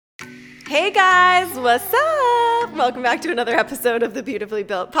Hey guys, what's up? Welcome back to another episode of the Beautifully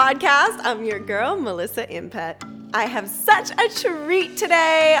Built Podcast. I'm your girl, Melissa Impet. I have such a treat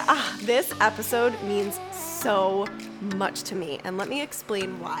today. This episode means so much to me, and let me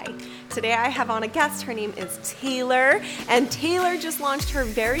explain why. Today I have on a guest. Her name is Taylor, and Taylor just launched her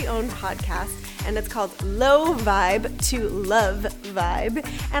very own podcast, and it's called Low Vibe to Love Vibe.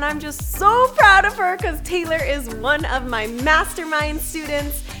 And I'm just so proud of her because Taylor is one of my mastermind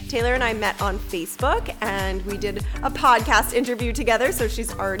students. Taylor and I met on Facebook and we did a podcast interview together, so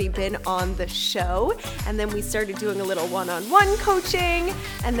she's already been on the show. And then we started doing a little one-on-one coaching.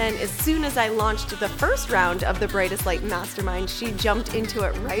 And then as soon as I launched the first round of the Brightest Light Mastermind, she jumped into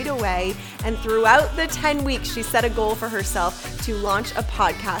it right away. And throughout the 10 weeks, she set a goal for herself to launch a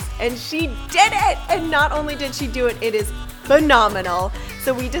podcast, and she did it. And not only did she do it, it is phenomenal.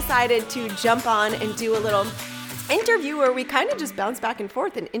 So we decided to jump on and do a little interview where we kind of just bounced back and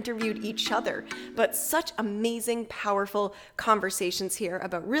forth and interviewed each other. But such amazing, powerful conversations here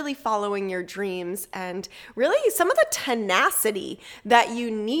about really following your dreams and really some of the tenacity that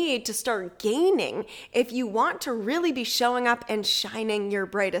you need to start gaining if you want to really be showing up and shining your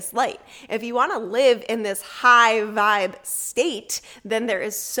brightest light. If you want to live in this high vibe state, then there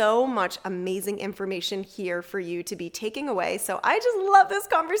is so much amazing information here for you to be taking away. So I just love this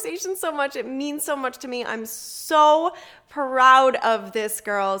conversation so much. It means so much to me. I'm so proud of this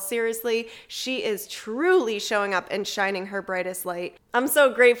girl. Seriously, she is truly showing up and shining her brightest light. I'm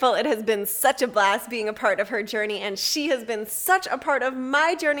so grateful. It has been such a blast being a part of her journey, and she has been such a part of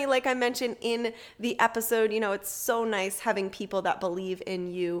my journey, like I mentioned in the episode. You know, it's so nice having people that believe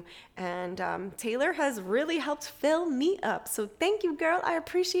in you, and Taylor has really helped fill me up. So thank you, girl. I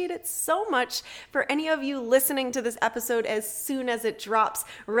appreciate it so much. For any of you listening to this episode as soon as it drops,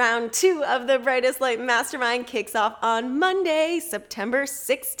 round 2 of the Brightest Light Mastermind kicks off on Monday, September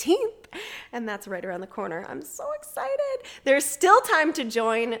 16th. And that's right around the corner. I'm so excited. There's still time to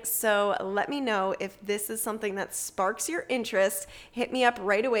join, so let me know if this is something that sparks your interest. Hit me up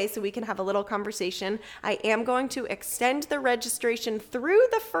right away so we can have a little conversation. I am going to extend the registration through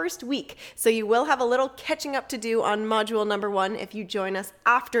the first week, so you will have a little catching up to do on module number 1 if you join us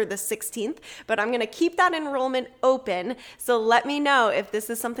after the 16th, but I'm going to keep that enrollment open, so let me know if this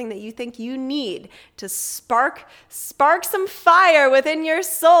is something that you think you need to spark some fire within your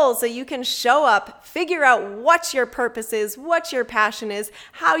soul so you can show up, figure out what your purpose is, what your passion is,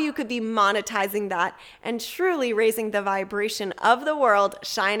 how you could be monetizing that, and truly raising the vibration of the world,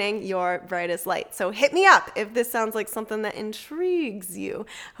 shining your brightest light. So hit me up if this sounds like something that intrigues you.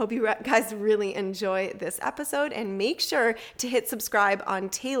 Hope you guys really enjoy this episode, and make sure to hit subscribe on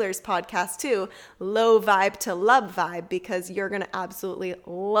Taylor's podcast too, Low Vibe to Love Vibe, because you're going to absolutely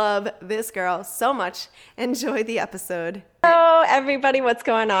love this girl so much. Enjoy the episode. Hello, everybody. What's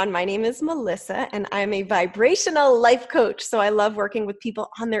going on? My name is Melissa, and I'm a vibrational life coach. So I love working with people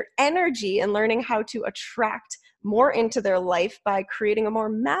on their energy and learning how to attract more into their life by creating a more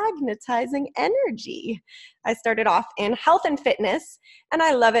magnetizing energy. I started off in health and fitness, and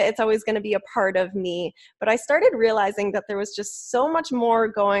I love it. It's always going to be a part of me. But I started realizing that there was just so much more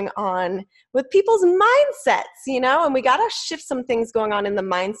going on with people's mindsets, and we got to shift some things going on in the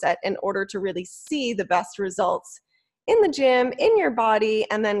mindset in order to really see the best results in the gym, in your body,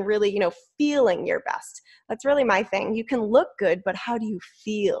 and then really, feeling your best. That's really my thing. You can look good, but how do you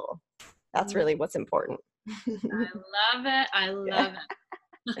feel? That's really what's important. I love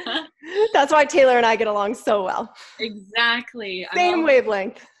it. That's why Taylor and I get along so well. Exactly. Same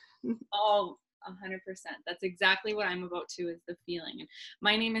wavelength. Oh, 100%. That's exactly what I'm about too, is the feeling. And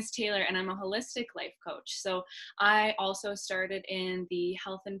my name is Taylor, and I'm a holistic life coach. So I also started in the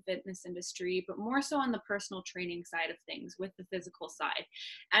health and fitness industry, but more so on the personal training side of things with the physical side.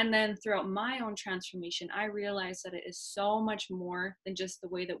 And then throughout my own transformation, I realized that it is so much more than just the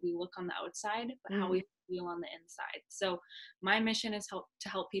way that we look on the outside, but how we feel on the inside. So my mission is to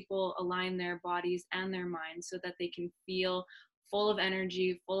help people align their bodies and their minds so that they can feel full of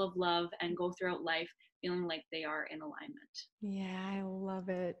energy, full of love, and go throughout life feeling like they are in alignment. Yeah, I love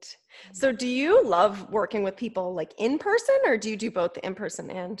it. So do you love working with people like in person, or do you do both in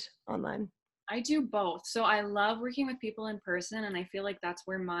person and online? I do both. So I love working with people in person, and I feel like that's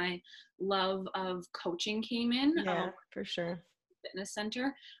where my love of coaching came in. Yeah, for sure. Fitness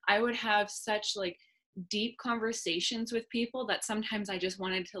center. I would have such deep conversations with people that sometimes I just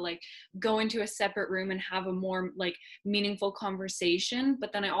wanted to go into a separate room and have a more meaningful conversation.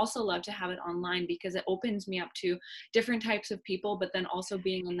 But then I also love to have it online because it opens me up to different types of people, but then also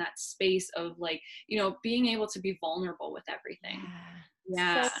being in that space of being able to be vulnerable with everything.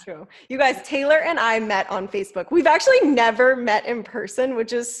 Yeah. So true. You guys, Taylor and I met on Facebook. We've actually never met in person,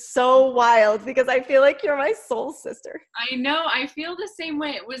 which is so wild because I feel like you're my soul sister. I know. I feel the same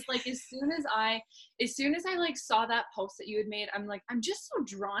way. It was like as soon as I like saw that post that you had made, I'm like, I'm just so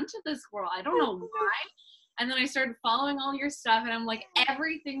drawn to this girl. I don't know why. And then I started following all your stuff, and I'm like,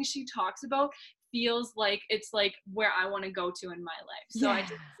 everything she talks about feels like it's like where I want to go to in my life. So I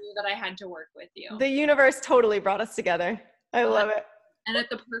just knew that I had to work with you. The universe totally brought us together. I love it. And at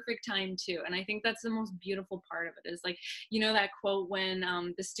the perfect time too. And I think that's the most beautiful part of it is like, you know, that quote, when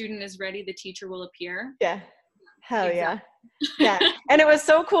the student is ready, the teacher will appear. Yeah. Hell exactly. yeah. Yeah. And it was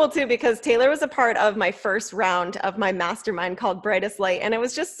so cool too, because Taylor was a part of my first round of my mastermind called Brightest Light. And it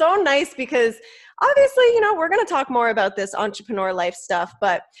was just so nice because obviously, you know, we're going to talk more about this entrepreneur life stuff,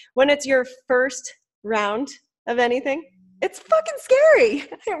 but when it's your first round of anything, it's fucking scary.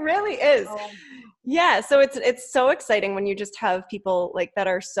 It really is. Yeah. So it's so exciting when you just have people like that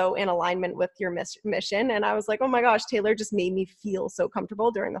are so in alignment with your mission. And I was like, oh my gosh, Taylor just made me feel so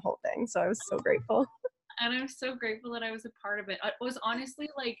comfortable during the whole thing. So I was so grateful. And I'm so grateful that I was a part of it. It was honestly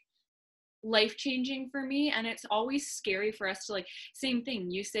like life-changing for me, and it's always scary for us to like, same thing,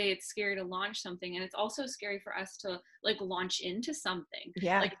 you say it's scary to launch something, and it's also scary for us to like launch into something.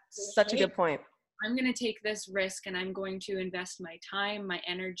 Yeah, like such a good point. I'm going to take this risk and I'm going to invest my time, my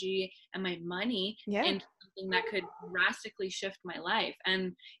energy, and my money into something that could drastically shift my life.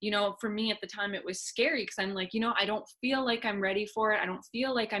 And, you know, for me at the time, it was scary because I'm like, you know, I don't feel like I'm ready for it. I don't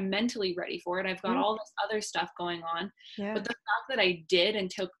feel like I'm mentally ready for it. I've got all this other stuff going on. But the fact that I did and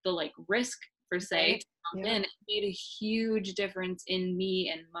took the like risk per se to jump in, it made a huge difference in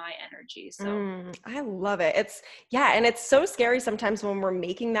me and my energy. So I love it. And it's so scary sometimes when we're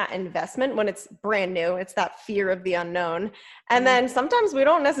making that investment, when it's brand new, it's that fear of the unknown. And then sometimes we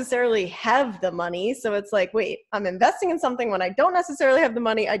don't necessarily have the money. So it's like, wait, I'm investing in something when I don't necessarily have the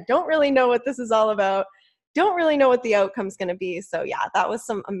money. I don't really know what this is all about. Don't really know what the outcome's going to be. So yeah, that was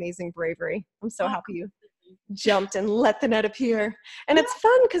some amazing bravery. I'm so happy you jumped and let the net appear. And it's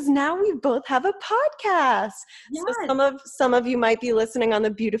fun because now we both have a podcast. So some of you might be listening on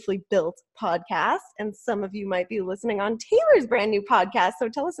the Beautifully Built podcast, and some of you might be listening on Taylor's brand new podcast. So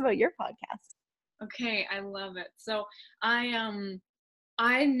tell us about your podcast. Okay, I love it. So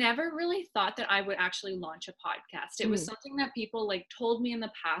I never really thought that I would actually launch a podcast. It was something that people like told me in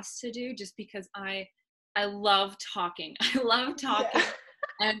the past to do just because I love talking. I love talking.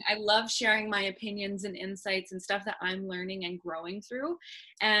 And I love sharing my opinions and insights and stuff that I'm learning and growing through.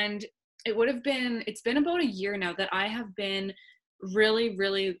 And it's been about a year now that I have been really,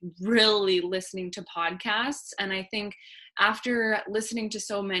 really, really listening to podcasts. And I think after listening to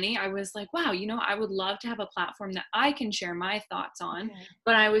so many, I was like, wow, you know, I would love to have a platform that I can share my thoughts on.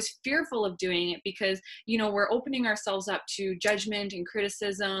 But I was fearful of doing it because, you know, we're opening ourselves up to judgment and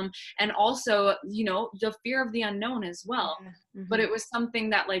criticism, and also, you know, the fear of the unknown as well. But it was something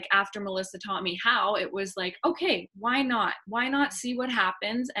that like after Melissa taught me how, it was like, okay, why not? Why not see what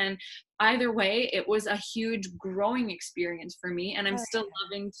happens? And either way, it was a huge growing experience for me, and I'm still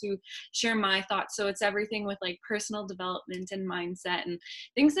loving to share my thoughts. So it's everything with like personal development and mindset and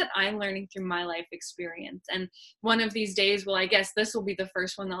things that I'm learning through my life experience. And one of these days, well, I guess this will be the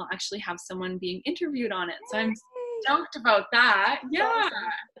first one that'll actually have someone being interviewed on it. So I'm stoked about that. Yeah.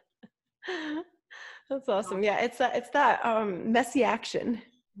 That's awesome. Yeah, it's that messy action.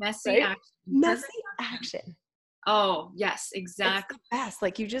 Messy action. Oh, yes, exactly. It's the best.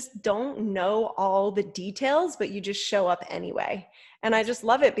 Like you just don't know all the details, but you just show up anyway. And I just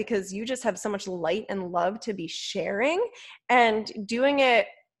love it because you just have so much light and love to be sharing and doing it.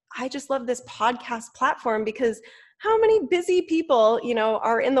 I just love this podcast platform because how many busy people, you know,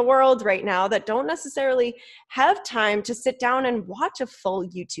 are in the world right now that don't necessarily have time to sit down and watch a full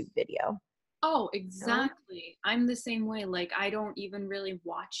YouTube video. Oh, exactly. I'm the same way. Like, I don't even really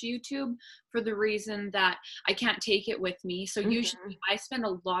watch YouTube for the reason that I can't take it with me. So usually I spend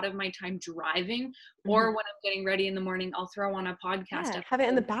a lot of my time driving, or when I'm getting ready in the morning, I'll throw on a podcast. Have it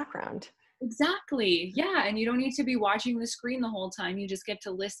in the background. Exactly. Yeah. And you don't need to be watching the screen the whole time. You just get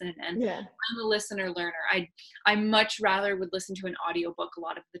to listen. And I'm a listener learner. I much rather would listen to an audiobook a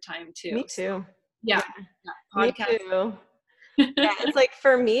lot of the time too. Me too. Yeah. Podcast. Me too. Yeah, it's like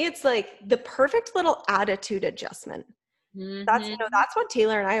for me, it's like the perfect little attitude adjustment. That's what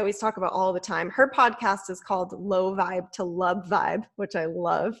Taylor and I always talk about all the time. Her podcast is called Low Vibe to Love Vibe, which I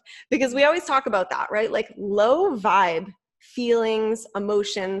love because we always talk about that, right? Like low vibe feelings,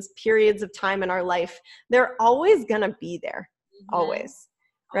 emotions, periods of time in our life, they're always going to be there. Always.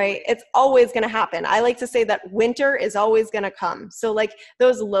 right? Always. It's always going to happen. I like to say that winter is always going to come. So like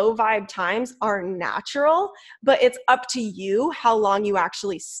those low vibe times are natural, but it's up to you how long you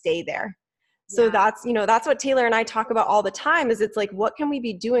actually stay there. So Yeah. that's what Taylor and I talk about all the time is it's like, what can we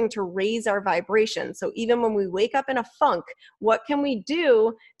be doing to raise our vibration? So even when we wake up in a funk, what can we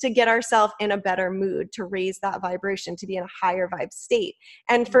do to get ourselves in a better mood, to raise that vibration, to be in a higher vibe state?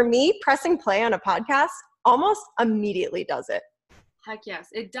 And for me, pressing play on a podcast almost immediately does it. Heck yes,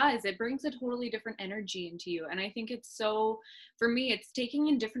 it does. It brings a totally different energy into you. And I think it's so, for me, it's taking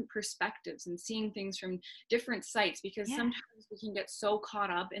in different perspectives and seeing things from different sites, because sometimes we can get so caught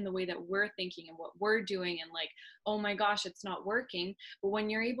up in the way that we're thinking and what we're doing and like, oh my gosh, it's not working. But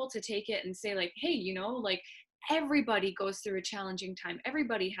when you're able to take it and say like, hey, like everybody goes through a challenging time.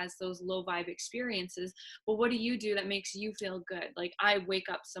 Everybody has those low vibe experiences. But what do you do that makes you feel good? Like I wake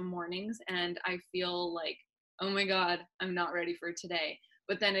up some mornings and I feel like, oh my God, I'm not ready for today.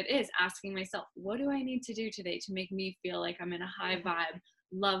 But then it is asking myself, what do I need to do today to make me feel like I'm in a high vibe,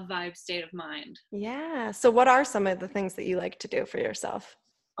 love vibe state of mind? Yeah. So what are some of the things that you like to do for yourself?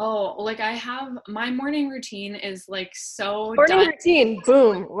 Oh, like I have my morning routine is like so Morning done. routine,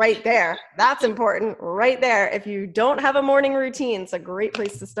 boom, right there. That's important right there. If you don't have a morning routine, it's a great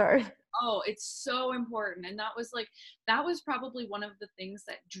place to start. Oh, it's so important. And that was probably one of the things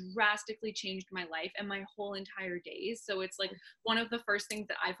that drastically changed my life and my whole entire days. So it's like one of the first things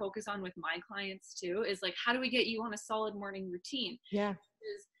that I focus on with my clients too, is like, how do we get you on a solid morning routine? Yeah.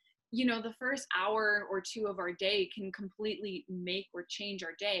 Because, the first hour or two of our day can completely make or change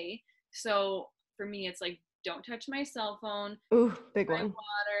our day. So for me, it's like, don't touch my cell phone. Ooh, big drink one.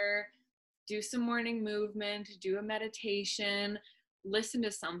 water, do some morning movement, do a meditation, listen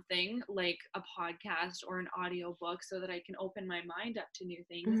to something like a podcast or an audio book so that I can open my mind up to new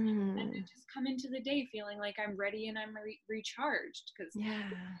things and then just come into the day feeling like I'm ready and I'm recharged, because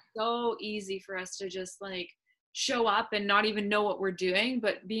it's so easy for us to just like show up and not even know what we're doing,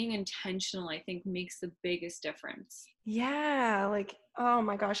 but being intentional, I think, makes the biggest difference. Yeah, like, oh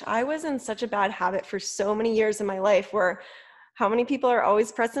my gosh, I was in such a bad habit for so many years in my life where how many people are always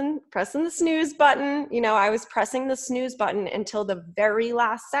pressing the snooze button? I was pressing the snooze button until the very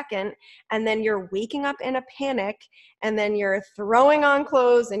last second, and then you're waking up in a panic, and then you're throwing on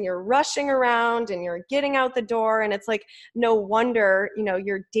clothes and you're rushing around and you're getting out the door, and it's like, no wonder,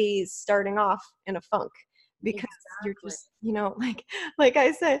 your day's starting off in a funk. Because you're just, like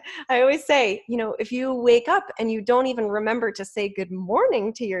I said, I always say, if you wake up and you don't even remember to say good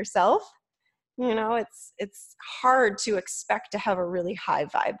morning to yourself, it's hard to expect to have a really high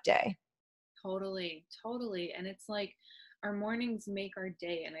vibe day. Totally. And it's like our mornings make our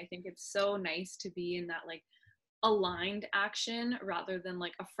day. And I think it's so nice to be in that like aligned action rather than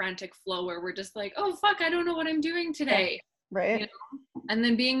like a frantic flow where we're just like, oh, fuck, I don't know what I'm doing today. Right. And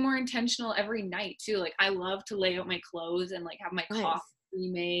then being more intentional every night too. Like I love to lay out my clothes and like have my coffee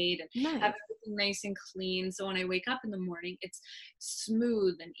made and have everything nice and clean. So when I wake up in the morning, it's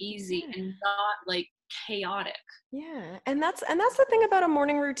smooth and easy and not like chaotic. Yeah. And that's the thing about a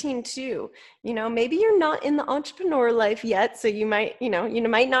morning routine too. Maybe you're not in the entrepreneur life yet. So you might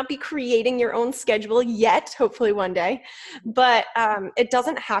not be creating your own schedule yet, hopefully one day, but it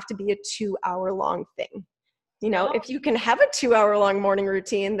doesn't have to be a 2-hour long thing. If you can have a 2-hour long morning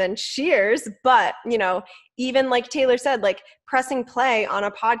routine, then cheers. But, even like Taylor said, like pressing play on a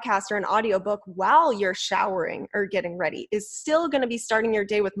podcast or an audiobook while you're showering or getting ready is still going to be starting your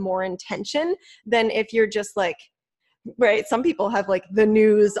day with more intention than if you're just like, right. Some people have like the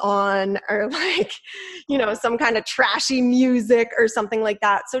news on or like, some kind of trashy music or something like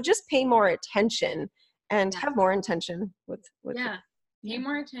that. So just pay more attention and have more intention with pay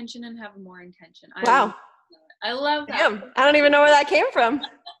more attention and have more intention. Wow. I love that. Damn, I don't even know where that came from.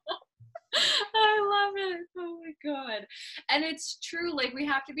 I love it. Oh my God. And it's true. Like we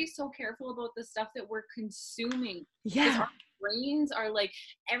have to be so careful about the stuff that we're consuming. Yeah. Our brains are like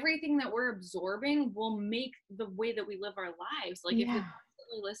everything that we're absorbing will make the way that we live our lives. Like if you're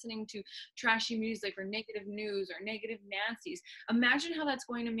constantly listening to trashy music or negative news or negative Nancy's, imagine how that's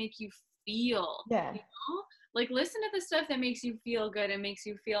going to make you feel. Yeah. Like listen to the stuff that makes you feel good and makes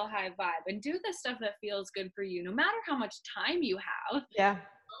you feel high vibe, and do the stuff that feels good for you, no matter how much time you have. Yeah.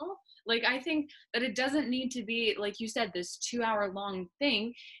 Like I think that it doesn't need to be, like you said, this 2-hour long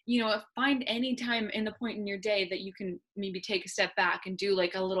thing. Find any time in the point in your day that you can maybe take a step back and do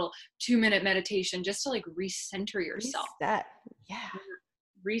like a little 2-minute meditation just to like recenter yourself.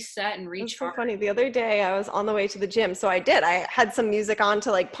 Reset and recharge. It's so funny. The other day I was on the way to the gym. So I had some music on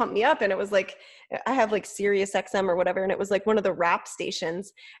to like pump me up, and it I have like Sirius XM or whatever, and it was like one of the rap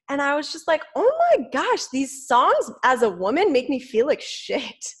stations. And I was just like, oh my gosh, these songs as a woman make me feel like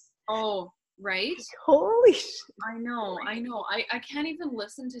shit. Oh, right. Holy shit. I know. I can't even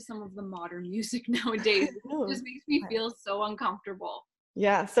listen to some of the modern music nowadays. It just makes me feel so uncomfortable.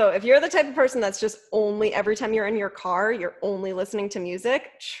 Yeah. So if you're the type of person that's just only every time you're in your car, you're only listening to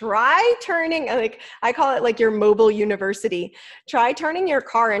music, try turning, like I call it like your mobile university. Try turning your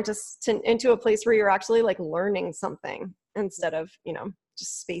car into a place where you're actually like learning something instead of,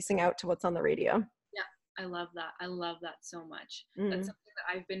 just spacing out to what's on the radio. I love that. I love that so much. Mm. That's something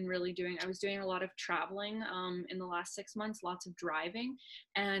that I've been really doing. I was doing a lot of traveling in the last 6 months, lots of driving,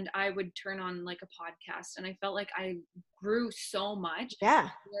 and I would turn on like a podcast, and I felt like I grew so much. Yeah.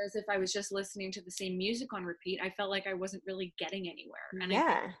 Whereas if I was just listening to the same music on repeat, I felt like I wasn't really getting anywhere. And yeah.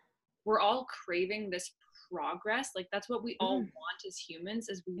 I think we're all craving this progress. Like that's what we all want as humans,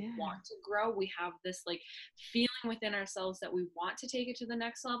 is we want to grow. We have this like feeling within ourselves that we want to take it to the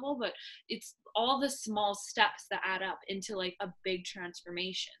next level, but it's all the small steps that add up into like a big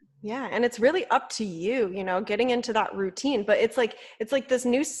transformation. Yeah. And it's really up to you, getting into that routine, but it's like this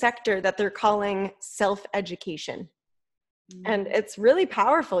new sector that they're calling self-education. And it's really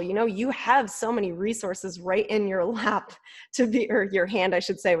powerful. You have so many resources right in your lap or your hand, I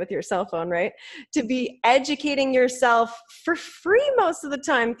should say, with your cell phone, right? To be educating yourself for free most of the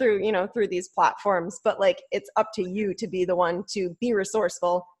time through these platforms. But like, it's up to you to be the one to be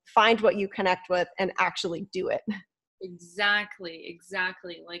resourceful, find what you connect with, and actually do it. Exactly.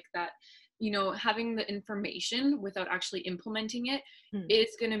 Like that. Having the information without actually implementing it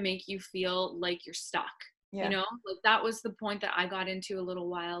is going to make you feel like you're stuck. Yeah. Like that was the point that I got into a little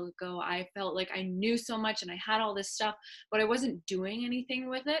while ago. I felt like I knew so much and I had all this stuff, but I wasn't doing anything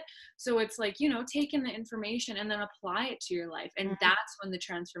with it. So it's like, taking the information and then apply it to your life. And that's when the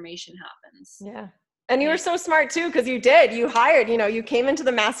transformation happens. Yeah. And you were so smart too, because you hired, you came into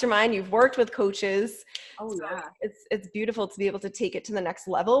the mastermind, you've worked with coaches. Oh so yeah. It's beautiful to be able to take it to the next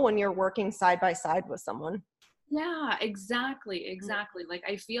level when you're working side by side with someone. Yeah, exactly. Like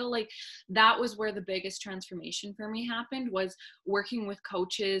I feel like that was where the biggest transformation for me happened, was working with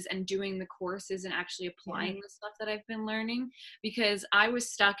coaches and doing the courses and actually applying the stuff that I've been learning, because I was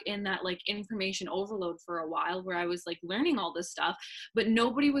stuck in that like information overload for a while where I was like learning all this stuff, but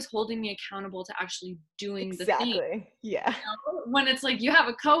nobody was holding me accountable to actually doing the thing. Yeah. When it's like you have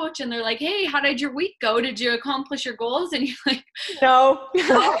a coach and they're like, hey, how did your week go? Did you accomplish your goals? And you're like, no.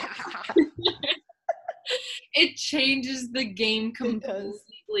 It changes the game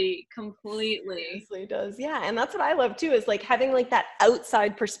completely. It does. Yeah. And that's what I love too, is like having like that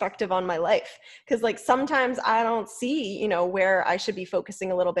outside perspective on my life. Cause like sometimes I don't see, where I should be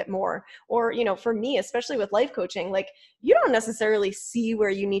focusing a little bit more, or, for me, especially with life coaching, like you don't necessarily see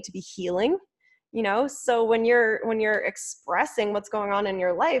where you need to be healing, so when you're expressing what's going on in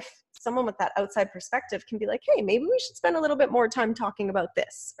your life, someone with that outside perspective can be like, hey, maybe we should spend a little bit more time talking about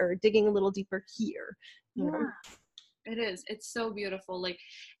this, or digging a little deeper here. It is. It's so beautiful. Like,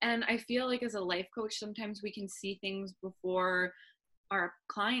 and I feel like as a life coach, sometimes we can see things before our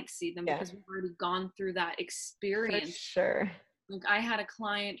clients see them because we've already gone through that experience. For sure. Like I had a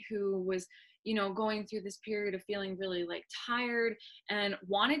client who was, going through this period of feeling really like tired and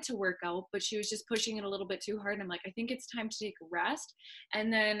wanted to work out, but she was just pushing it a little bit too hard. And I'm like, I think it's time to take a rest.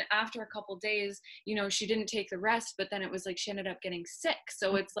 And then after a couple of days, she didn't take the rest, but then it was like she ended up getting sick.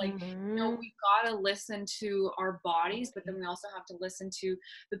 So it's like, we gotta listen to our bodies, but then we also have to listen to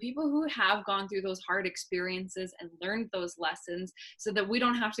the people who have gone through those hard experiences and learned those lessons, so that we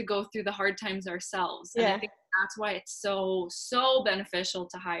don't have to go through the hard times ourselves. And I think that's why it's so beneficial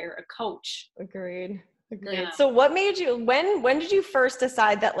to hire a coach. Agreed. Yeah. So what made you, when did you first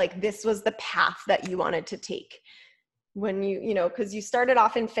decide that like this was the path that you wanted to take? When because you started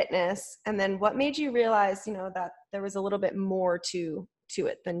off in fitness, and then what made you realize, that there was a little bit more to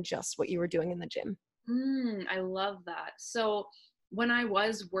it than just what you were doing in the gym? I love that. So when I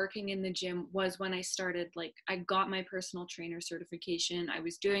was working in the gym was when I started, like, I got my personal trainer certification. I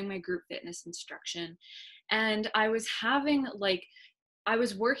was doing my group fitness instruction, and I was having I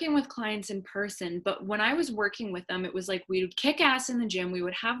was working with clients in person, but when I was working with them, it was like we would kick ass in the gym. We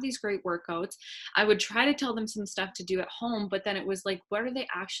would have these great workouts. I would try to tell them some stuff to do at home, but then it was like, what are they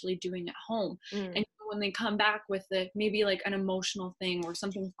actually doing at home? And when they come back with maybe like an emotional thing or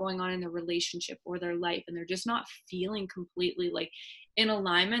something's going on in their relationship or their life, and they're just not feeling completely like in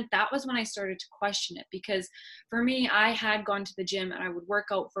alignment, that was when I started to question it. Because for me, I had gone to the gym and I would work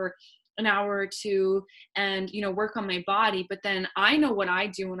out for an hour or two and, work on my body. But then I know what I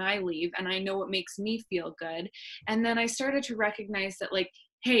do when I leave, and I know what makes me feel good. And then I started to recognize that, like,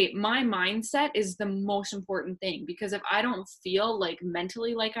 hey, my mindset is the most important thing, because if I don't feel like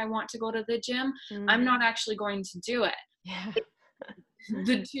mentally like I want to go to the gym, I'm not actually going to do it. Yeah.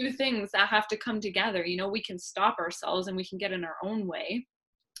 The two things that have to come together, we can stop ourselves and we can get in our own way.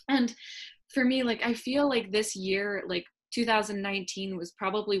 And for me, like, I feel like this year, like 2019 was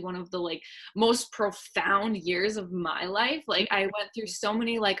probably one of the like most profound years of my life. Like, I went through so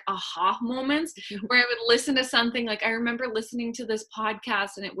many like aha moments where I would listen to something. Like, I remember listening to this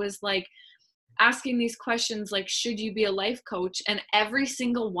podcast and it was like asking these questions, like, should you be a life coach? And every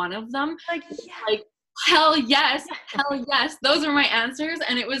single one of them, Like, like, hell yes, those are my answers.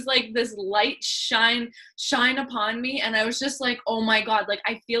 And it was like this light shine upon me, and I was just like, oh my God, like,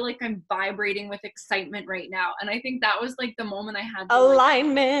 I feel like I'm vibrating with excitement right now. And I think that was like the moment I had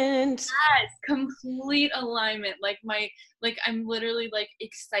alignment. Yes, complete alignment. Like, I'm literally like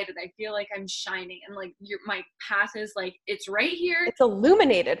excited. I feel like I'm shining, and like my path is like, it's right here. It's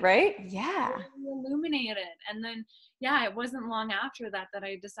illuminated, right? Yeah. Illuminated. And then it wasn't long after that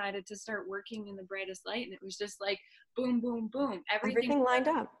I decided to start working in the brightest light. And it was just like, boom, boom, boom. Everything lined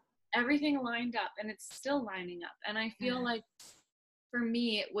up. Everything lined up, and it's still lining up. And I feel like for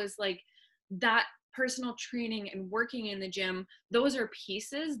me, it was like that personal training and working in the gym, those are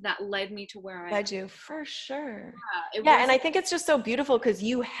pieces that led me to where I led you, for sure. Yeah, and I think it's just so beautiful because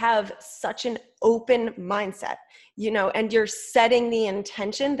you have such an open mindset, and you're setting the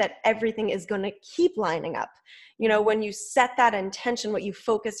intention that everything is going to keep lining up. When you set that intention, what you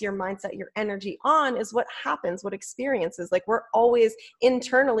focus your mindset, your energy on is what happens, what experiences. Like, we're always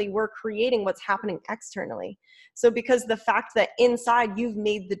internally, we're creating what's happening externally. So because the fact that inside you've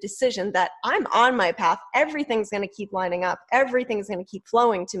made the decision that I'm on my path, everything's going to keep lining up, everything's going to keep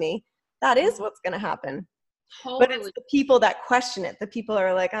flowing to me, that is what's going to happen. Totally. But it's the people that question it. The people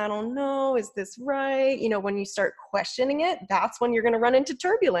are like, I don't know, is this right? When you start questioning it, that's when you're going to run into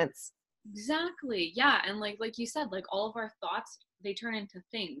turbulence. Exactly. Yeah. And like you said, like, all of our thoughts, they turn into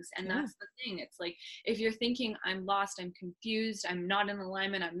things. And that's the thing. It's like, if you're thinking I'm lost, I'm confused, I'm not in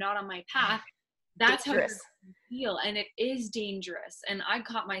alignment, I'm not on my path, that's dangerous. How you feel. And it is dangerous. And I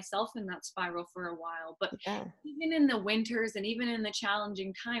caught myself in that spiral for a while. But even in the winters and even in the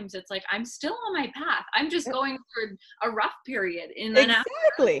challenging times, it's like, I'm still on my path. I'm just going through a rough period. And then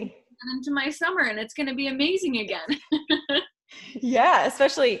exactly. into my summer, and it's going to be amazing again. Yeah,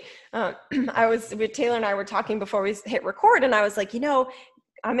 especially Taylor and I were talking before we hit record, and I was like,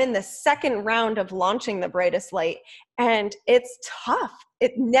 I'm in the second round of launching the brightest light, and it's tough.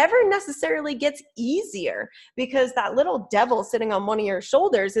 It never necessarily gets easier, because that little devil sitting on one of your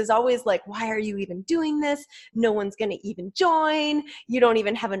shoulders is always like, why are you even doing this? No one's going to even join. You don't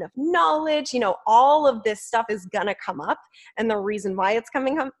even have enough knowledge. All of this stuff is going to come up. And the reason why it's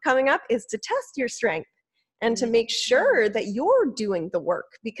coming up is to test your strength and to make sure that you're doing the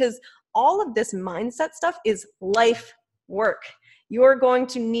work, because all of this mindset stuff is life work. You're going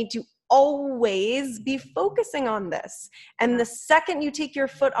to need to always be focusing on this. And the second you take your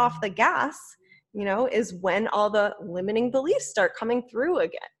foot off the gas, is when all the limiting beliefs start coming through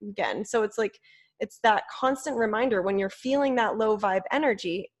again. So it's like, it's that constant reminder when you're feeling that low vibe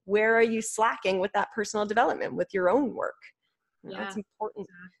energy, where are you slacking with that personal development, with your own work? It's important.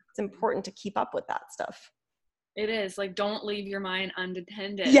 It's important to keep up with that stuff. It is. Like, don't leave your mind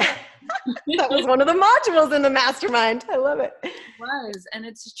unattended. Yeah. That was one of the modules in the mastermind. I love it. It was. And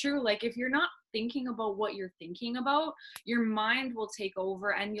it's true. Like, if you're not thinking about what you're thinking about, your mind will take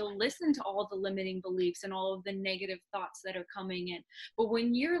over, and you'll listen to all the limiting beliefs and all of the negative thoughts that are coming in. But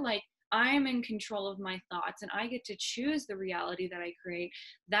when you're like, I am in control of my thoughts and I get to choose the reality that I create,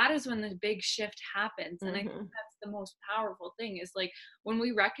 that is when the big shift happens. And I think that's the most powerful thing, is like, when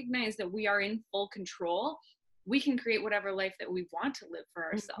we recognize that we are in full control, we can create whatever life that we want to live for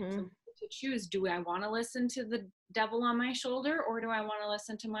ourselves. And to choose, do I want to listen to the devil on my shoulder, or do I want to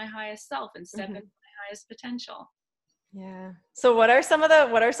listen to my highest self and step into my highest potential? Yeah. So what are some of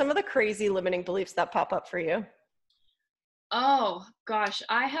the crazy limiting beliefs that pop up for you? Oh gosh,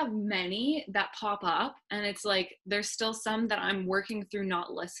 I have many that pop up, and it's like, there's still some that I'm working through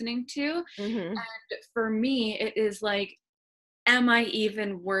not listening to. And for me, it is like, am I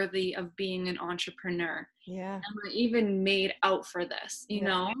even worthy of being an entrepreneur? Yeah. Am I even made out for this?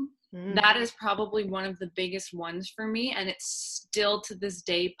 That is probably one of the biggest ones for me. And it still to this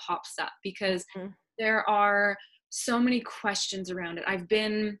day pops up, because there are so many questions around it. I've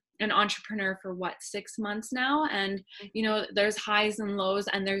been an entrepreneur for 6 months now. And, there's highs and lows,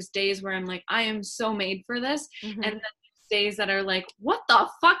 and there's days where I'm like, I am so made for this. And then there's days that are like, what the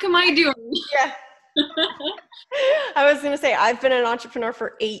fuck am I doing? Yeah. I was going to say, I've been an entrepreneur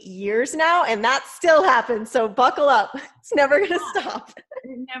for 8 years now, and that still happens. So buckle up. It's never going to stop.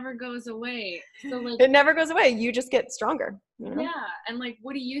 it never goes away. So like, it never goes away. You just get stronger, you know? yeah. And like,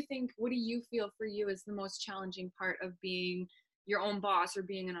 what do you feel for you is the most challenging part of being your own boss or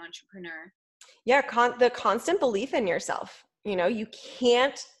being an entrepreneur? Yeah, the constant belief in yourself. You know, you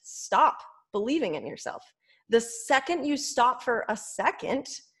can't stop believing in yourself. The second you stop for a second,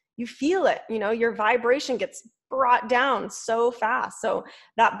 you feel it. You know, your vibration gets brought down so fast. So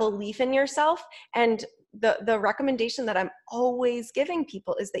that belief in yourself, and the recommendation that I'm always giving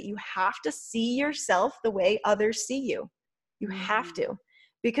people is that you have to see yourself the way others see you. You have to.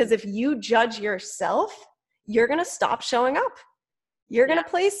 Because if you judge yourself, you're going to stop showing up. You're going to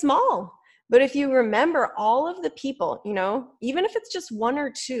play small. But if you remember all of the people, you know, even if it's just one or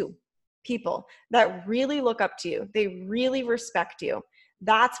two people that really look up to you, they really respect you,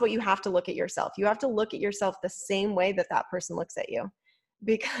 that's what you have to look at yourself. You have to look at yourself the same way that that person looks at you.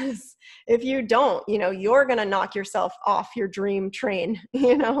 Because if you don't, you know, you're going to knock yourself off your dream train,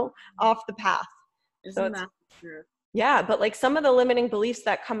 you know, off the path. Isn't that true? Yeah, but like some of the limiting beliefs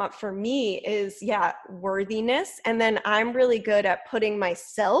that come up for me is, worthiness. And then I'm really good at putting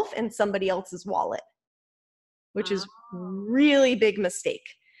myself in somebody else's wallet, which is really big mistake.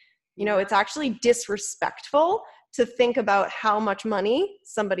 You know, it's actually disrespectful to think about how much money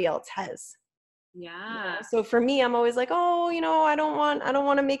somebody else has. Yeah. So for me, I'm always like, oh, you know, I don't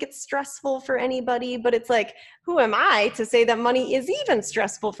want to make it stressful for anybody, but it's like, who am I to say that money is even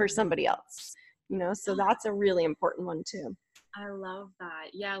stressful for somebody else? You know, so that's a really important one too. I love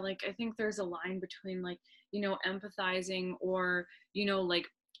that. Yeah, like I think there's a line between like, you know, empathizing or, you know, like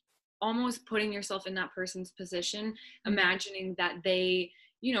almost putting yourself in that person's position, imagining that they,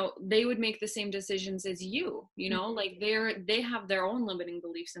 you know, they would make the same decisions as you, you know, like they have their own limiting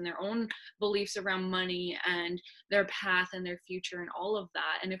beliefs and their own beliefs around money and their path and their future and all of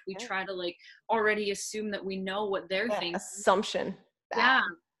that. And if we try to like already assume that we know what they're thinking, assumption. Yeah.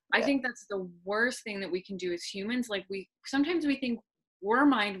 I think that's the worst thing that we can do as humans. Like sometimes we think we're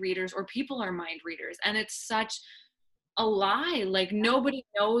mind readers or people are mind readers, and it's such a lie. Like nobody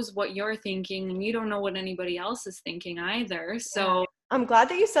knows what you're thinking and you don't know what anybody else is thinking either. So I'm glad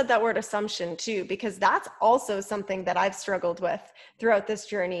that you said that word assumption too, because that's also something that I've struggled with throughout this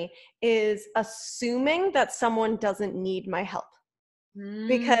journey, is assuming that someone doesn't need my help.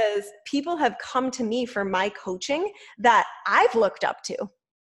 Because people have come to me for my coaching that I've looked up to.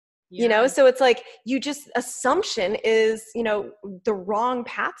 You know, so it's like assumption is, you know, the wrong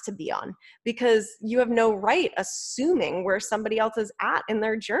path to be on, because you have no right assuming where somebody else is at in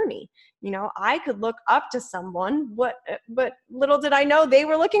their journey. You know, I could look up to someone, but little did I know they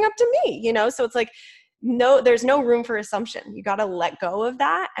were looking up to me, you know? So it's like, no, there's no room for assumption. You got to let go of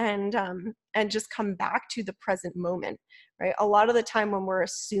that and just come back to the present moment, right? A lot of the time when we're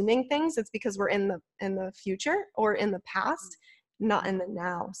assuming things, it's because we're in the future or in the past, not in the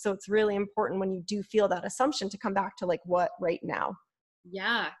now. So it's really important when you do feel that assumption to come back to like what right now.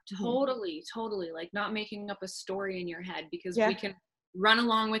 Yeah, totally. Like not making up a story in your head, because we can run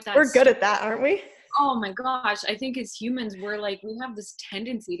along with that. We're good at that, aren't we? Oh my gosh. I think as humans, we have this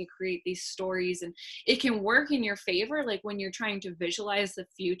tendency to create these stories, and it can work in your favor. Like when you're trying to visualize the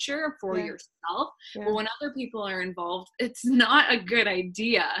future for yourself, but when other people are involved, it's not a good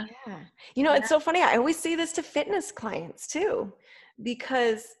idea. Yeah. You know, it's so funny. I always say this to fitness clients too,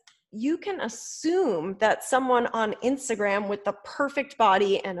 because you can assume that someone on Instagram with the perfect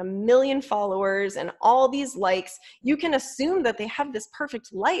body and 1 million followers and all these likes, you can assume that they have this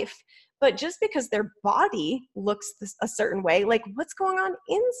perfect life. But just because their body looks a certain way, like what's going on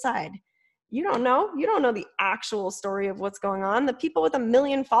inside? You don't know. You don't know the actual story of what's going on. The people with 1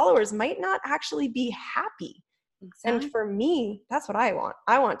 million followers might not actually be happy. Exactly. And for me, that's what I want.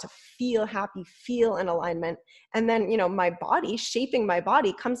 I want to feel happy, feel in alignment. And then, you know, my body, shaping my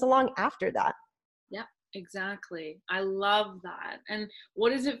body comes along after that. Yeah, exactly. I love that. And what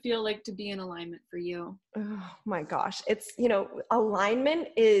does it feel like to be in alignment for you? Oh my gosh. It's, you know, alignment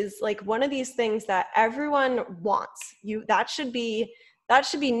is like one of these things that everyone wants. That should be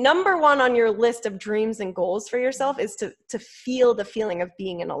number one on your list of dreams and goals for yourself, is to feel the feeling of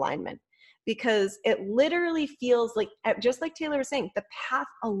being in alignment. Because it literally feels like, just like Taylor was saying, the path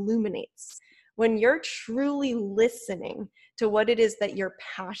illuminates. When you're truly listening to what it is that you're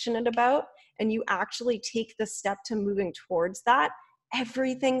passionate about, and you actually take the step to moving towards that,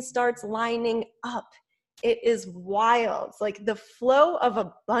 everything starts lining up. It is wild. Like the flow of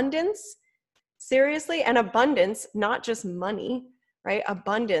abundance, seriously, and abundance, not just money, right?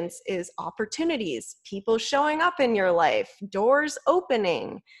 Abundance is opportunities, people showing up in your life, doors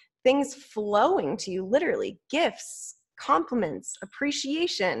opening, things flowing to you, literally gifts, compliments,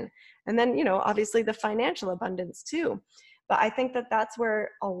 appreciation, and then, you know, obviously the financial abundance too. But I think that that's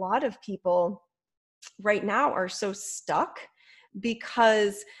where a lot of people right now are so stuck,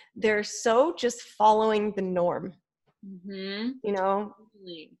 because they're so just following the norm. Mm-hmm. You know,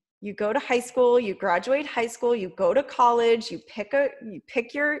 Totally. you go to high school, you graduate high school, you go to college, you pick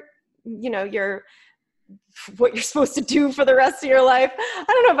your, your, what you're supposed to do for the rest of your life. I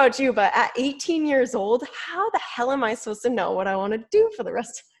don't know about you, but at 18 years old, how the hell am I supposed to know what I want to do for the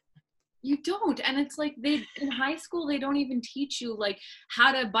rest of You don't. And it's like in high school, they don't even teach you like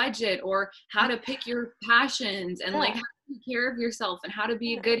how to budget or how to pick your passions and like yeah. how to take care of yourself and how to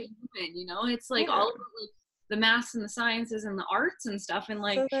be a good human, you know? It's like Yeah. all about like the maths and the sciences and the arts and stuff. And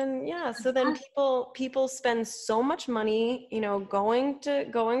like, So then people spend so much money, going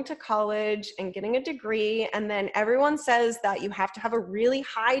to college and getting a degree, and then everyone says that you have to have a really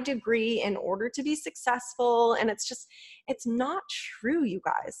high degree in order to be successful, and it's not true, you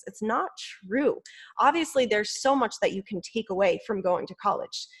guys. It's not true. Obviously, there's so much that you can take away from going to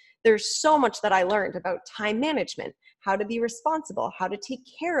college. There's so much that I learned about time management, how to be responsible, how to take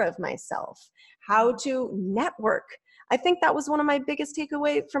care of myself, how to network. I think that was one of my biggest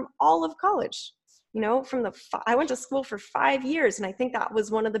takeaway from all of college. I went to school for 5 years, and I think that was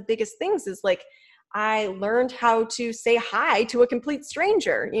one of the biggest things is like, I learned how to say hi to a complete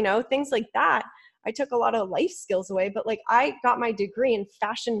stranger, things like that. I took a lot of life skills away, but like I got my degree in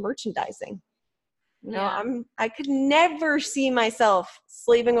fashion merchandising. yeah. I could never see myself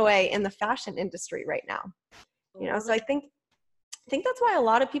slaving away in the fashion industry right now. So I think that's why a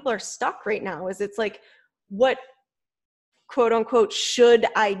lot of people are stuck right now, is it's like, what quote unquote should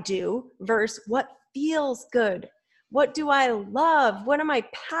I do versus what feels good? What do I love? What am I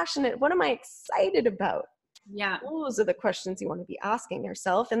passionate? What am I excited about? Yeah. Those are the questions you want to be asking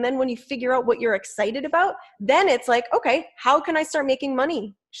yourself. And then when you figure out what you're excited about, then it's like, okay, how can I start making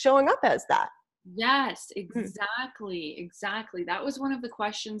money showing up as that? Yes, exactly. That was one of the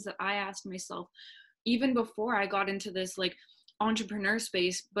questions that I asked myself even before I got into this like entrepreneur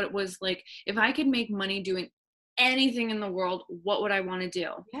space, but it was like, if I could make money doing anything in the world, what would I want to do?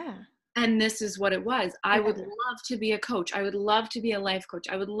 Yeah. And this is what it was. I would love to be a coach. I would love to be a life coach.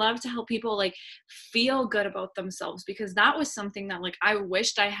 I would love to help people like feel good about themselves, because that was something that like I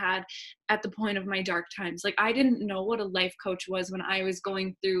wished I had at the point of my dark times. Like I didn't know what a life coach was when I was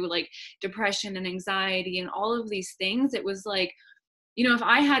going through like depression and anxiety and all of these things. It was like, if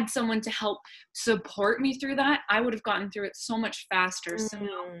I had someone to help support me through that, I would have gotten through it so much faster. So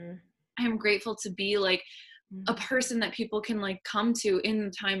now I am grateful to be like a person that people can like come to in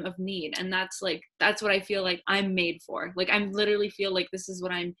the time of need. And that's what I feel like I'm made for. Like I'm literally feel like this is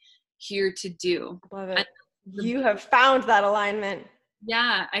what I'm here to do. Love it. You have found that alignment.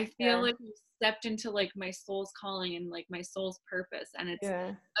 Yeah. I feel like I stepped into like my soul's calling and like my soul's purpose. And it's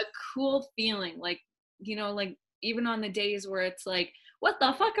a cool feeling. Like, like even on the days where it's like, what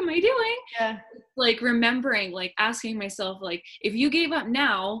the fuck am I doing? Yeah. Like remembering, like asking myself, like, if you gave up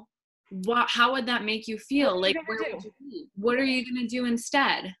now, how would that make you feel? Like, where would you be? What are you going to do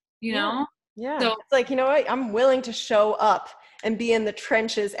instead? You know? Yeah. So it's like, you know what? I'm willing to show up and be in the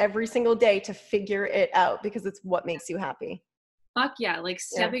trenches every single day to figure it out, because it's what makes you happy. Fuck yeah. Like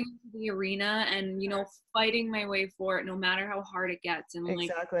stepping into the arena and, fighting my way for it, no matter how hard it gets. And like,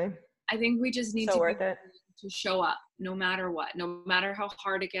 exactly. I think we just need to show up no matter what, no matter how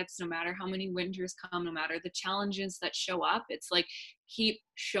hard it gets, no matter how many winters come, no matter the challenges that show up. It's like, keep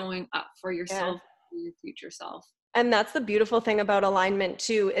showing up for yourself, for your future self. And that's the beautiful thing about alignment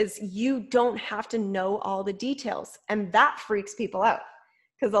too, is you don't have to know all the details. And that freaks people out,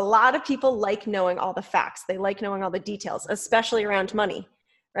 because a lot of people like knowing all the facts. They like knowing all the details, especially around money,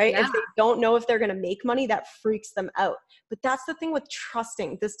 right? Yeah. If they don't know if they're going to make money, that freaks them out. But that's the thing with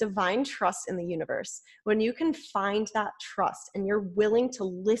trusting, this divine trust in the universe. When you can find that trust and you're willing to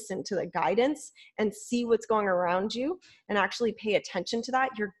listen to the guidance and see what's going around you and actually pay attention to that,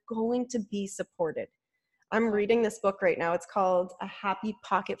 you're going to be supported. I'm reading this book right now. It's called A Happy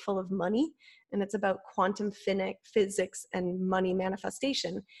Pocket Full of Money, and it's about quantum physics and money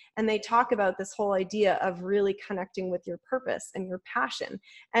manifestation. And they talk about this whole idea of really connecting with your purpose and your passion.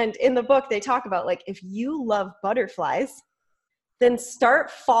 And in the book, they talk about, like, if you love butterflies, then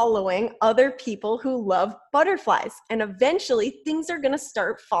start following other people who love butterflies. And eventually things are going to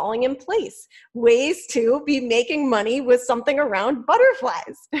start falling in place. Ways to be making money with something around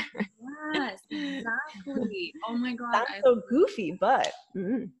butterflies. Yes, exactly. Oh my God. That's so goofy, but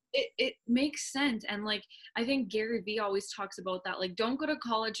it makes sense. And like, I think Gary Vee always talks about that. Like, don't go to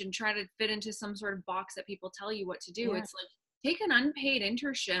college and try to fit into some sort of box that people tell you what to do. It's like, take an unpaid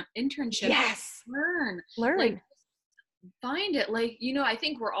internship. Yes. Learn. Like, find it. Like, you know, I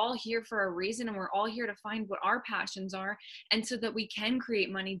think we're all here for a reason, and we're all here to find what our passions are, and so that we can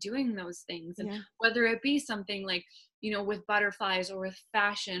create money doing those things. And Yeah. whether it be something like, you know, with butterflies, or with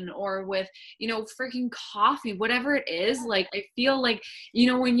fashion, or with, you know, freaking coffee, whatever it is, like, I feel like, you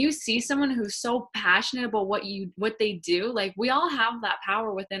know, when you see someone who's so passionate about what they do, like, we all have that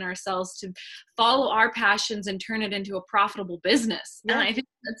power within ourselves to follow our passions and turn it into a profitable business. Yeah. And I think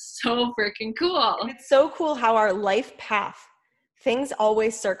that's so freaking cool. It's so cool how our life path, things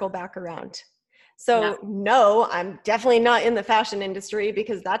always circle back around. So Yeah. no, I'm definitely not in the fashion industry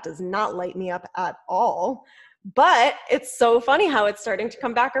because that does not light me up at all. But it's so funny how it's starting to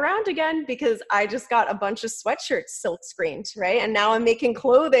come back around again, because I just got a bunch of sweatshirts silk screened, right? And now I'm making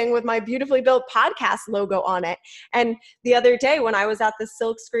clothing with my Beautifully Built podcast logo on it. And the other day when I was at the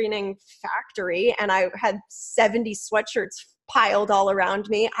silk screening factory and I had 70 sweatshirts piled all around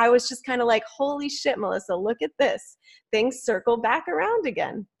me, I was just kind of like, holy shit, Melissa, look at this. Things circle back around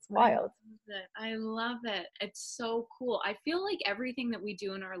again. It's wild. I love it. It's so cool. I feel like everything that we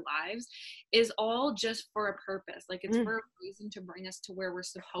do in our lives is all just for a purpose. Like, it's for a reason to bring us to where we're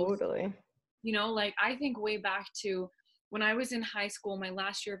supposed to. Totally. You know, like, I think way back to when I was in high school, my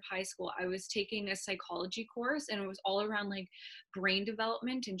last year of high school, I was taking a psychology course, and it was all around like brain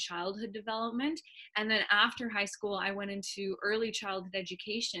development and childhood development. And then after high school, I went into early childhood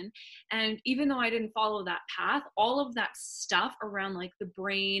education. And even though I didn't follow that path, all of that stuff around like the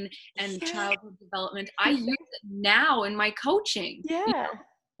brain and childhood development, I use it now in my coaching. Yeah. You know,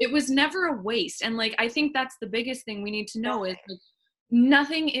 it was never a waste. And like, I think that's the biggest thing we need to know is like,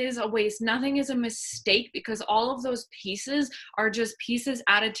 nothing is a waste. Nothing is a mistake, because all of those pieces are just pieces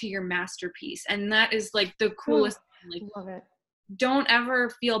added to your masterpiece. And that is like the coolest thing. Like, love it. Don't ever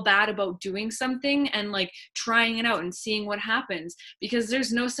feel bad about doing something and like trying it out and seeing what happens, because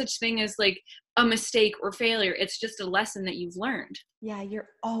there's no such thing as like a mistake or failure. It's just a lesson that you've learned. Yeah, you're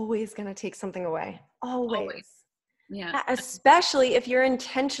always going to take something away. Always. Yeah. Especially if you're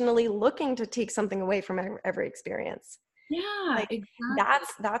intentionally looking to take something away from every experience. Yeah, like exactly.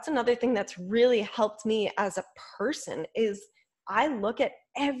 that's another thing that's really helped me as a person is I look at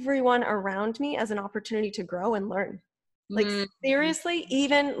everyone around me as an opportunity to grow and learn. Like seriously,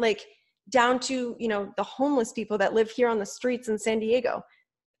 even like down to, you know, the homeless people that live here on the streets in San Diego.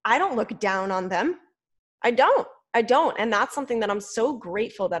 I don't look down on them. I don't. And that's something that I'm so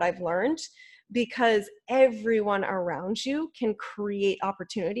grateful that I've learned, because everyone around you can create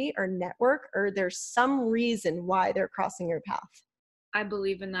opportunity or network, or there's some reason why they're crossing your path. I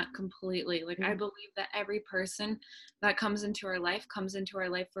believe in that completely. Like, I believe that every person that comes into our life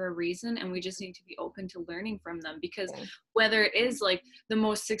for a reason, and we just need to be open to learning from them, because whether it is like the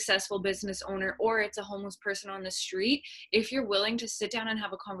most successful business owner or it's a homeless person on the street, if you're willing to sit down and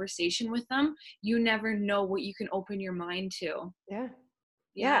have a conversation with them, you never know what you can open your mind to.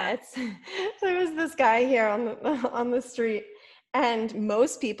 Yeah, there was this guy here on the street, and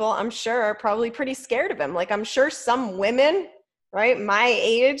most people, I'm sure, are probably pretty scared of him. Like, I'm sure some women, right, my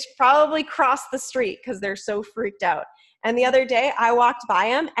age, probably cross the street because they're so freaked out. And the other day, I walked by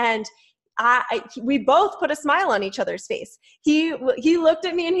him, and we both put a smile on each other's face. He looked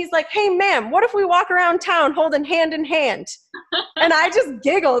at me and he's like, "Hey, ma'am, what if we walk around town holding hand in hand?" And I just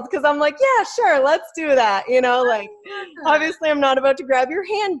giggled because I'm like, yeah, sure, let's do that. You know, like, obviously I'm not about to grab your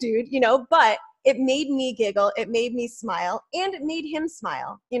hand, dude, you know, but it made me giggle. It made me smile, and it made him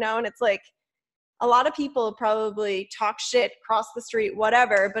smile, you know, and it's like a lot of people probably talk shit, cross the street,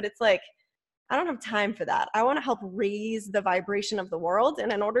 whatever, but it's like, I don't have time for that. I want to help raise the vibration of the world.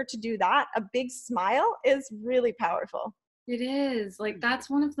 And in order to do that, a big smile is really powerful. It is. Like, that's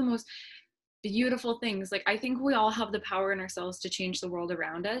one of the most beautiful things. Like, I think we all have the power in ourselves to change the world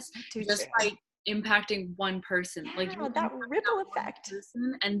around us just by impacting one person. Like, that ripple effect.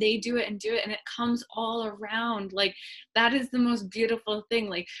 And they do it, and it comes all around. Like, that is the most beautiful thing.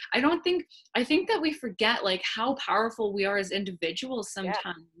 Like, I think that we forget like how powerful we are as individuals sometimes.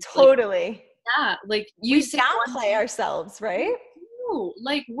 Yeah, totally. Like we downplay ourselves, right?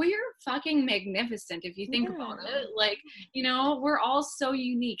 Like, we're fucking magnificent if you think about it. Like, you know, we're all so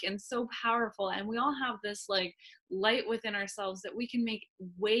unique and so powerful, and we all have this like light within ourselves that we can make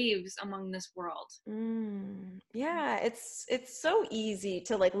waves among this world. Yeah, it's so easy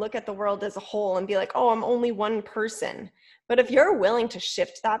to like look at the world as a whole and be like, oh, I'm only one person. But if you're willing to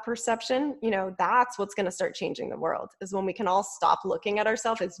shift that perception, you know, that's what's going to start changing the world, is when we can all stop looking at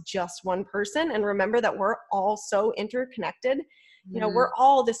ourselves as just one person and remember that we're all so interconnected. You know, we're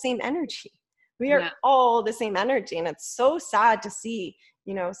all the same energy. We are all the same energy. And it's so sad to see,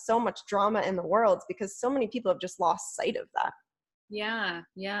 you know, so much drama in the world because so many people have just lost sight of that. Yeah,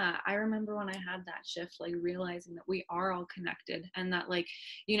 yeah. I remember when I had that shift, like realizing that we are all connected and that like,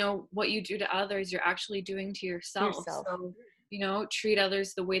 what you do to others, you're actually doing to yourself. Yourself. So, treat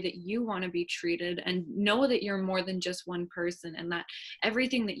others the way that you want to be treated and know that you're more than just one person and that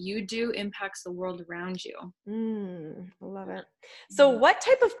everything that you do impacts the world around you. I love it. So what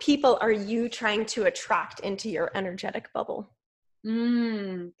type of people are you trying to attract into your energetic bubble?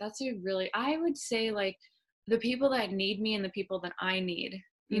 I would say like the people that need me and the people that I need,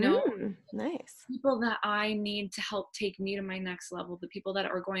 Nice. people that I need to help take me to my next level, the people that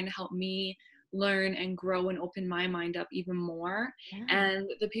are going to help me learn and grow and open my mind up even more. Yeah.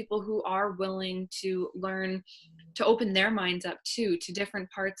 And the people who are willing to learn to open their minds up too, to different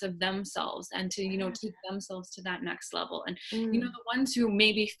parts of themselves and to, take themselves to that next level. And, the ones who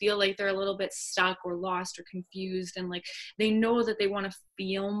maybe feel like they're a little bit stuck or lost or confused and like they know that they want to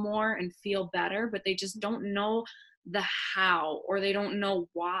feel more and feel better, but they just don't know the how or they don't know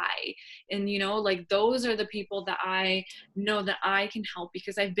why. And like those are the people that I know that I can help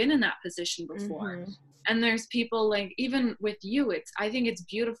because I've been in that position before. And there's people like even with you, I think it's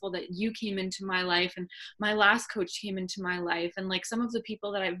beautiful that you came into my life and my last coach came into my life, and like some of the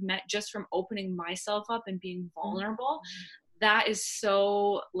people that I've met just from opening myself up and being vulnerable, that is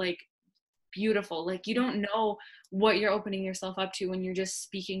so like beautiful. Like you don't know what you're opening yourself up to when you're just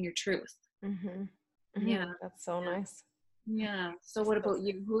speaking your truth. Yeah, that's so nice. Yeah. So what about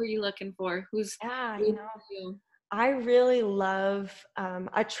you? Who are you looking for? You? I really love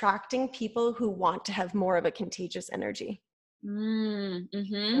attracting people who want to have more of a contagious energy.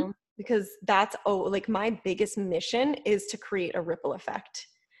 Because that's like my biggest mission is to create a ripple effect.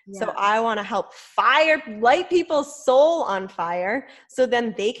 Yeah. So I want to help light people's soul on fire so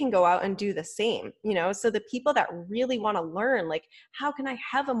then they can go out and do the same, so the people that really want to learn, like, how can I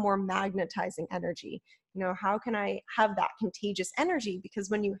have a more magnetizing energy? How can I have that contagious energy?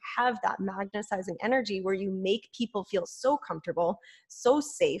 Because when you have that magnetizing energy where you make people feel so comfortable, so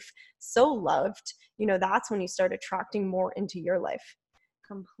safe, so loved, that's when you start attracting more into your life.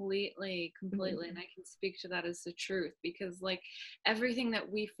 Completely. And I can speak to that as the truth because like everything that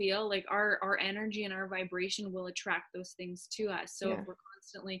we feel, like our energy and our vibration will attract those things to us. So if we're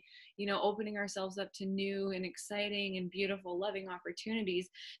constantly, opening ourselves up to new and exciting and beautiful, loving opportunities,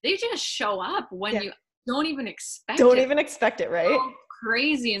 they just show up when you don't even expect it. Don't even expect it, right? So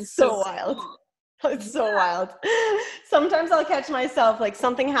crazy and so wild. Cool. It's so wild. Sometimes I'll catch myself, like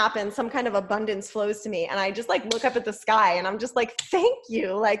something happens, some kind of abundance flows to me, and I just like look up at the sky and I'm just like, thank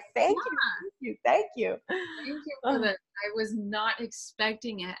you. Like, thank you. Thank you for that. I was not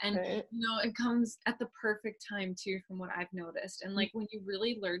expecting it. And, it comes at the perfect time too, from what I've noticed. And like when you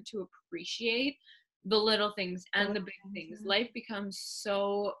really learn to appreciate the little things and the big things, life becomes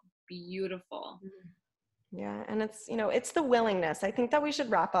so beautiful. Yeah. And it's, it's the willingness. I think that we should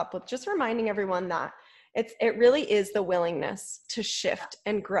wrap up with just reminding everyone that it really is the willingness to shift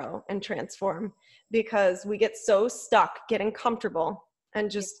and grow and transform, because we get so stuck getting comfortable and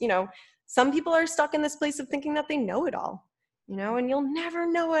just, some people are stuck in this place of thinking that they know it all, and you'll never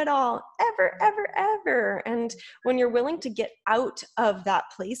know it all, ever, ever, ever. And when you're willing to get out of that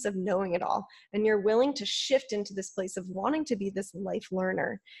place of knowing it all, and you're willing to shift into this place of wanting to be this life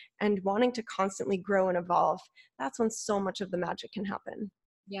learner and wanting to constantly grow and evolve, that's when so much of the magic can happen.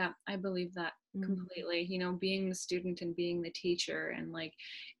 Yeah, I believe that completely. Being the student and being the teacher and like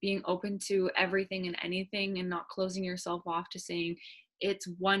being open to everything and anything and not closing yourself off to saying it's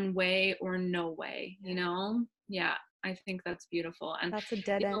one way or no way, Yeah. I think that's beautiful. And that's a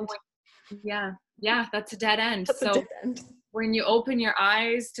dead end. That's a dead end. That's a dead end. When you open your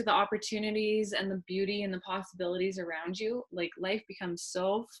eyes to the opportunities and the beauty and the possibilities around you, like life becomes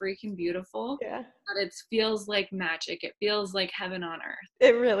so freaking beautiful that it feels like magic. It feels like heaven on earth.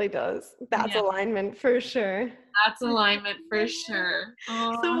 It really does. That's alignment for sure. That's alignment for sure.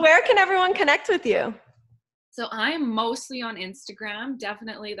 So where can everyone connect with you? So I'm mostly on Instagram.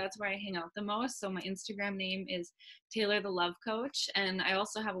 Definitely that's where I hang out the most. So my Instagram name is Taylor the Love Coach. And I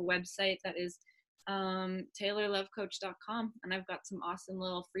also have a website that is taylorlovecoach.com. And I've got some awesome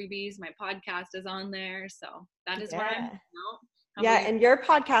little freebies. My podcast is on there. So that is where I'm hanging out. And your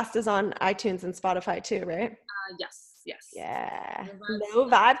podcast is on iTunes and Spotify too, right? Yes. Yeah. No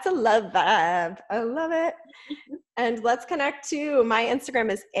vibe to love vibe. I love it. And let's connect to my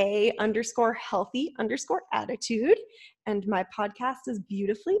Instagram is _healthy_attitude. And my podcast is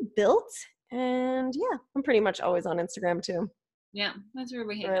Beautifully Built. And I'm pretty much always on Instagram too. Yeah, that's where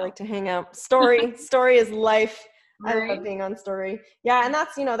we hang out. I like to hang out. Story is life. Right. I love being on story. Yeah. And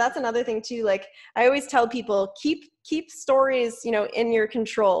that's, that's another thing too. Like I always tell people, keep stories, in your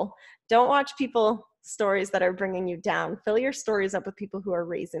control. Don't watch people stories that are bringing you down. Fill your stories up with people who are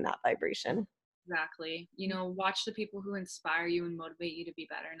raising that vibration. Exactly. Watch the people who inspire you and motivate you to be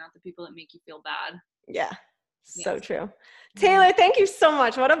better, not the people that make you feel bad. Yeah, so true. Taylor, thank you so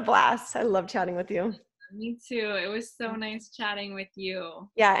much. What a blast. I love chatting with you. Me too. It was so nice chatting with you.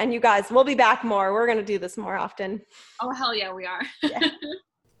 Yeah, and you guys, we'll be back more. We're going to do this more often. Oh, hell yeah, we are. Yeah.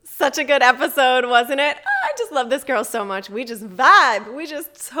 Such a good episode, wasn't it? Oh, I just love this girl so much. We just vibe. We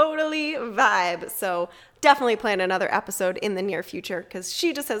just totally vibe. So definitely plan another episode in the near future because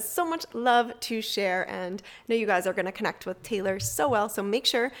she just has so much love to share. And I know you guys are going to connect with Taylor so well. So make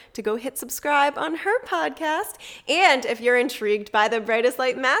sure to go hit subscribe on her podcast. And if you're intrigued by the Brightest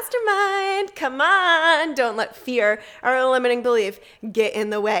Light Mastermind, come on. Don't let fear or a limiting belief get in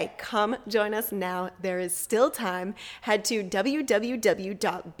the way. Come join us now. There is still time. Head to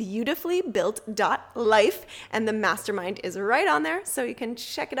www.beautifullybuilt.life and the mastermind is right on there. So you can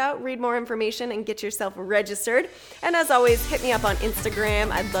check it out, read more information, and get yourself registered. And as always, hit me up on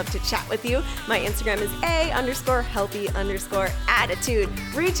Instagram. I'd love to chat with you. My Instagram is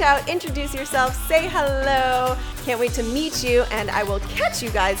a_healthy_attitude. Reach out, introduce yourself, say hello. Can't wait to meet you, and I will catch you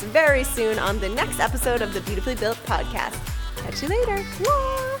guys very soon on the next episode of the Beautifully Built podcast. Catch you later.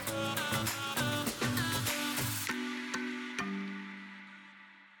 Mwah!